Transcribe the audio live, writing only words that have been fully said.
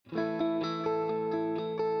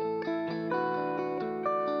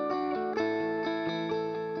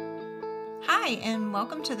Hi, and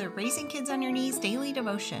welcome to the Raising Kids on Your Knees daily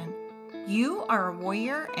devotion. You are a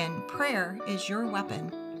warrior, and prayer is your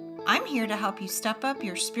weapon. I'm here to help you step up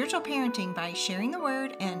your spiritual parenting by sharing the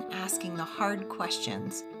word and asking the hard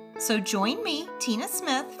questions. So join me, Tina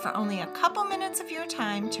Smith, for only a couple minutes of your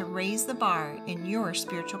time to raise the bar in your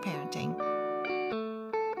spiritual parenting.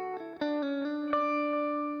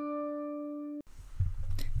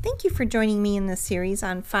 Thank you for joining me in this series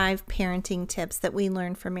on 5 parenting tips that we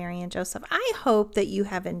learned from Mary and Joseph. I hope that you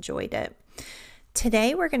have enjoyed it.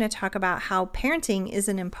 Today we're going to talk about how parenting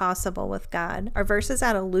isn't impossible with God. Our verse is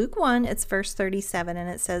out of Luke 1, it's verse 37, and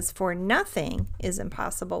it says, "For nothing is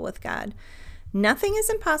impossible with God." Nothing is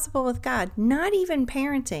impossible with God, not even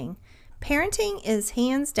parenting. Parenting is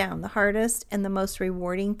hands down the hardest and the most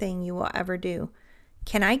rewarding thing you will ever do.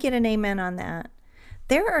 Can I get an amen on that?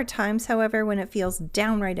 There are times, however, when it feels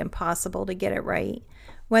downright impossible to get it right.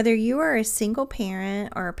 Whether you are a single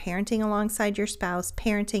parent or parenting alongside your spouse,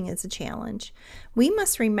 parenting is a challenge. We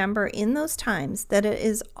must remember in those times that it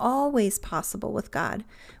is always possible with God.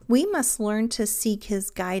 We must learn to seek His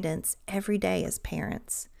guidance every day as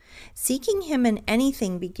parents. Seeking Him in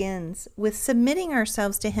anything begins with submitting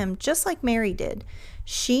ourselves to Him just like Mary did.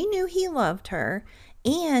 She knew He loved her,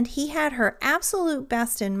 and He had her absolute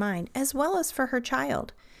best in mind, as well as for her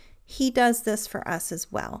child. He does this for us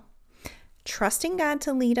as well. Trusting God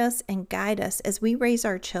to lead us and guide us as we raise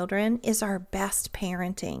our children is our best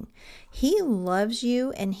parenting. He loves you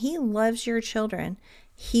and He loves your children.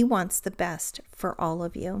 He wants the best for all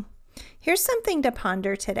of you. Here's something to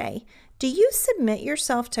ponder today. Do you submit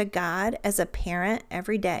yourself to God as a parent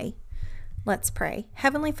every day? Let's pray.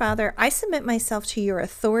 Heavenly Father, I submit myself to your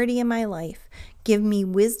authority in my life. Give me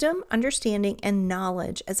wisdom, understanding, and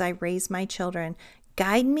knowledge as I raise my children.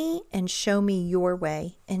 Guide me and show me your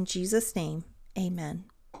way. In Jesus' name, amen.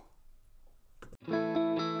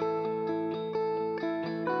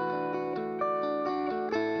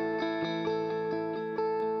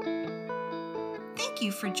 Thank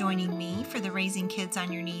you for joining me for the Raising Kids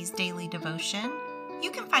on Your Knees daily devotion. You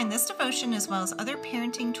can find this devotion as well as other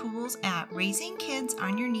parenting tools at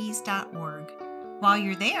raisingkidsonyourknees.org. While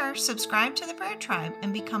you're there, subscribe to the Prayer Tribe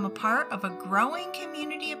and become a part of a growing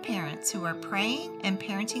community of parents who are praying and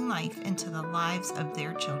parenting life into the lives of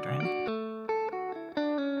their children.